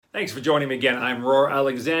Thanks for joining me again. I'm Roar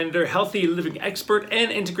Alexander, healthy living expert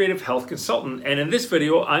and integrative health consultant. And in this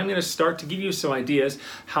video, I'm going to start to give you some ideas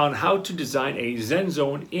on how to design a Zen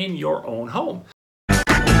zone in your own home.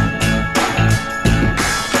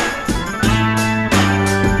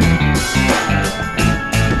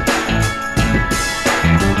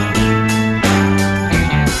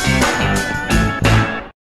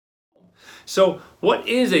 So what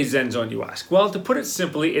is a Zen zone, you ask? Well, to put it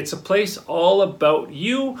simply, it's a place all about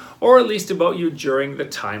you, or at least about you during the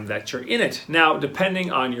time that you're in it. Now,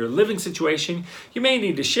 depending on your living situation, you may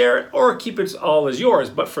need to share it or keep it all as yours.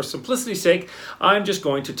 But for simplicity's sake, I'm just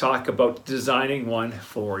going to talk about designing one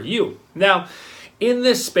for you. Now, in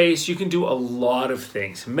this space, you can do a lot of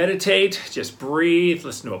things. Meditate, just breathe,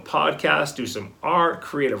 listen to a podcast, do some art,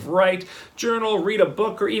 creative write, journal, read a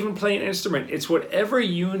book, or even play an instrument. It's whatever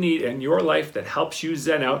you need in your life that helps you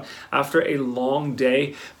zen out after a long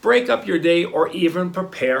day, break up your day, or even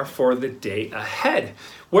prepare for the day ahead.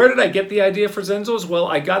 Where did I get the idea for Zen zones? Well,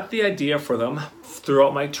 I got the idea for them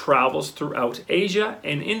throughout my travels throughout Asia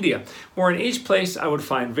and India, where in each place I would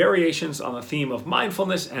find variations on the theme of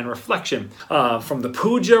mindfulness and reflection. From the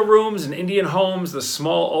puja rooms in Indian homes, the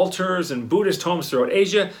small altars and Buddhist homes throughout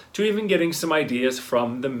Asia, to even getting some ideas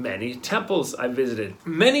from the many temples I visited.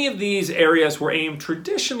 Many of these areas were aimed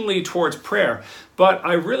traditionally towards prayer, but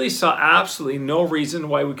I really saw absolutely no reason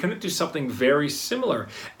why we couldn't do something very similar.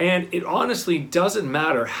 And it honestly doesn't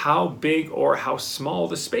matter how big or how small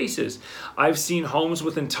the space is. I've seen homes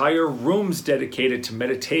with entire rooms dedicated to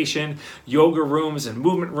meditation, yoga rooms, and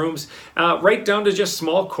movement rooms, right down to just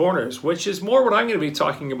small corners, which is more what I'm going to be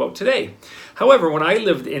talking about today. However, when I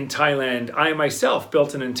lived in Thailand, I myself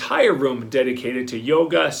built an entire room dedicated to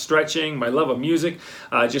yoga, stretching, my love of music,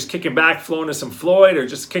 just kicking back, flowing to some Floyd, or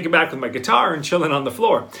just kicking back with my guitar and chilling on the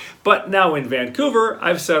floor. But now in Vancouver,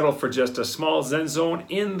 I've settled for just a small Zen zone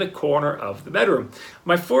in the corner of the bedroom.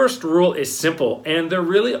 My first rule is simple, and there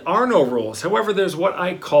really are no rules. However, there's what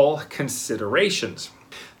I call considerations.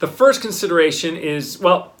 The first consideration is,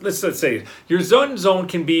 well, let's say your Zen zone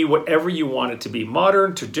can be whatever you want it to be.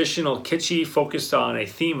 Modern, traditional, kitschy, focused on a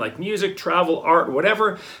theme like music, travel, art,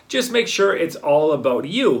 whatever. Just make sure it's all about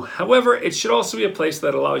you. However, it should also be a place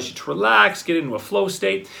that allows you to relax, get into a flow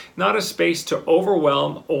state, not a space to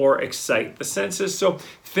overwhelm or excite the senses. So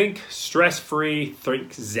think stress-free,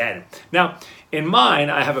 think Zen. Now, in mine,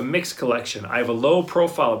 I have a mixed collection. I have a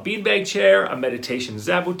low-profile beanbag chair, a meditation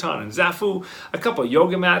zabuton and zafu, a couple of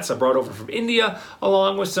yoga mats I brought over from India,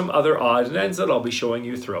 along with some other odds and ends that I'll be showing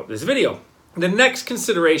you throughout this video. The next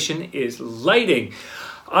consideration is lighting.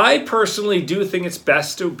 I personally do think it's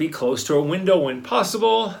best to be close to a window when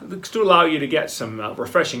possible to allow you to get some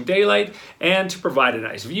refreshing daylight and to provide a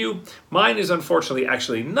nice view. Mine is unfortunately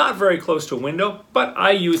actually not very close to a window, but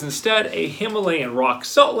I use instead a Himalayan rock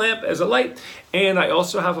salt lamp as a light, and I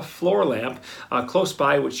also have a floor lamp close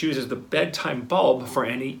by which uses the bedtime bulb for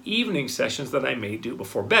any evening sessions that I may do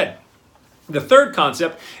before bed. The third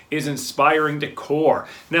concept is inspiring decor.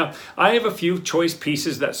 Now, I have a few choice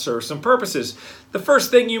pieces that serve some purposes. The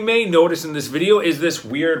first thing you may notice in this video is this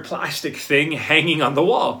weird plastic thing hanging on the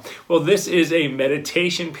wall. Well, this is a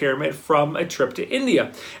meditation pyramid from a trip to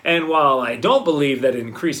India. And while I don't believe that it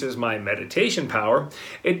increases my meditation power,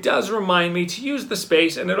 it does remind me to use the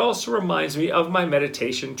space, and it also reminds me of my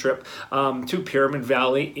meditation trip to Pyramid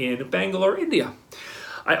Valley in Bangalore, India.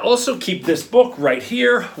 I also keep this book right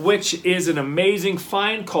here, which is an amazing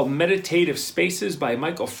find called Meditative Spaces by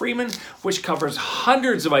Michael Freeman, which covers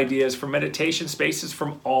hundreds of ideas for meditation spaces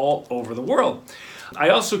from all over the world. I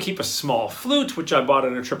also keep a small flute, which I bought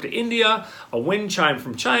on a trip to India, a wind chime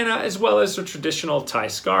from China, as well as a traditional Thai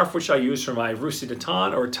scarf, which I use for my Rusi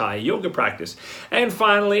Datan or Thai yoga practice. And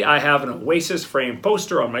finally, I have an Oasis framed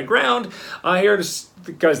poster on my ground here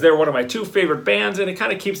because they're one of my two favorite bands, and it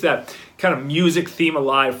kind of keeps that kind of music theme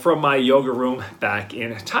alive from my yoga room back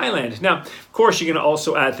in Thailand. Now, of course, you can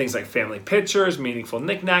also add things like family pictures, meaningful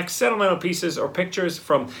knickknacks, sentimental pieces, or pictures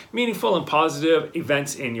from meaningful and positive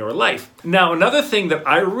events in your life. Now, another thing that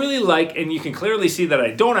I really like, and you can clearly see that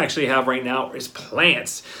I don't actually have right now, is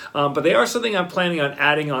plants. But they are something I'm planning on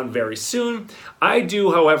adding on very soon. I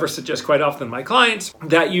do, however, suggest quite often to my clients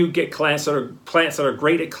that you get plants that are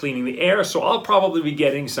great at cleaning the air. So I'll probably be be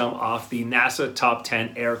getting some off the NASA top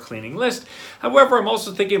 10 air cleaning list. However, I'm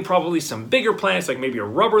also thinking probably some bigger plants, like maybe a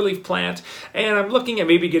rubber leaf plant, and I'm looking at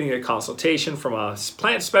maybe getting a consultation from a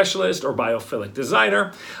plant specialist or biophilic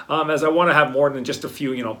designer, as I want to have more than just a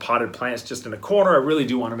few, potted plants just in a corner. I really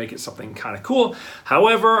do want to make it something kind of cool.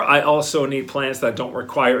 However, I also need plants that don't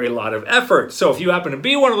require a lot of effort. So if you happen to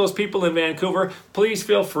be one of those people in Vancouver, please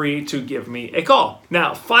feel free to give me a call.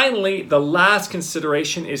 Now, finally, the last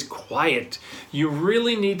consideration is quiet. You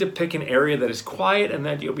really need to pick an area that is quiet and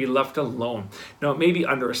that you'll be left alone. Now, maybe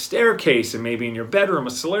under a staircase and maybe in your bedroom,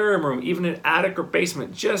 a solarium room, even an attic or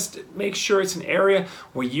basement. Just make sure it's an area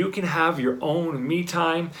where you can have your own me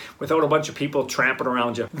time without a bunch of people tramping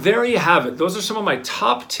around you. There you have it. Those are some of my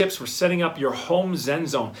top tips for setting up your home Zen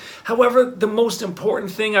zone. However, the most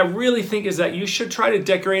important thing I really think is that you should try to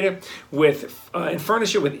decorate it with and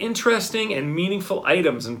furnish it with interesting and meaningful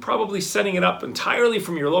items, and probably setting it up entirely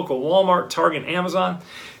from your local Walmart, Target, Amazon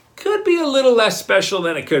could be a little less special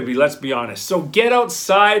than it could be, let's be honest. So get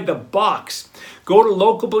outside the box. Go to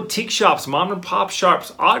local boutique shops, mom and pop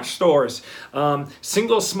shops, art stores,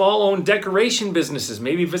 single small owned decoration businesses.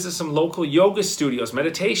 Maybe visit some local yoga studios,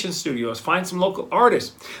 meditation studios, find some local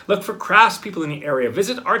artists. Look for craftspeople in the area.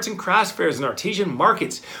 Visit arts and crafts fairs and artisan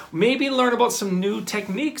markets. Maybe learn about some new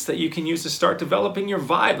techniques that you can use to start developing your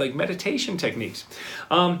vibe, like meditation techniques.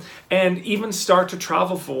 And even start to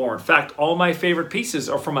travel for more. In fact, all my favorite pieces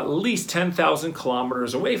are from at least 10,000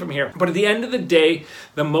 kilometers away from here. But at the end of the day,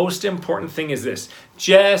 the most important thing is this: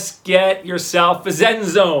 just get yourself a Zen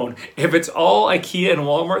zone. If it's all IKEA and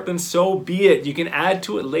Walmart, then so be it. You can add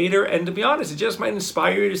to it later, and to be honest, it just might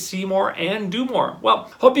inspire you to see more and do more.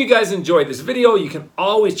 Well, hope you guys enjoyed this video. You can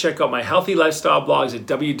always check out my healthy lifestyle blogs at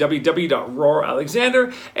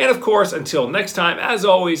www.roaralexander. And of course, until next time, as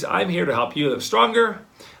always, I'm here to help you live stronger,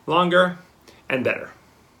 longer, and better.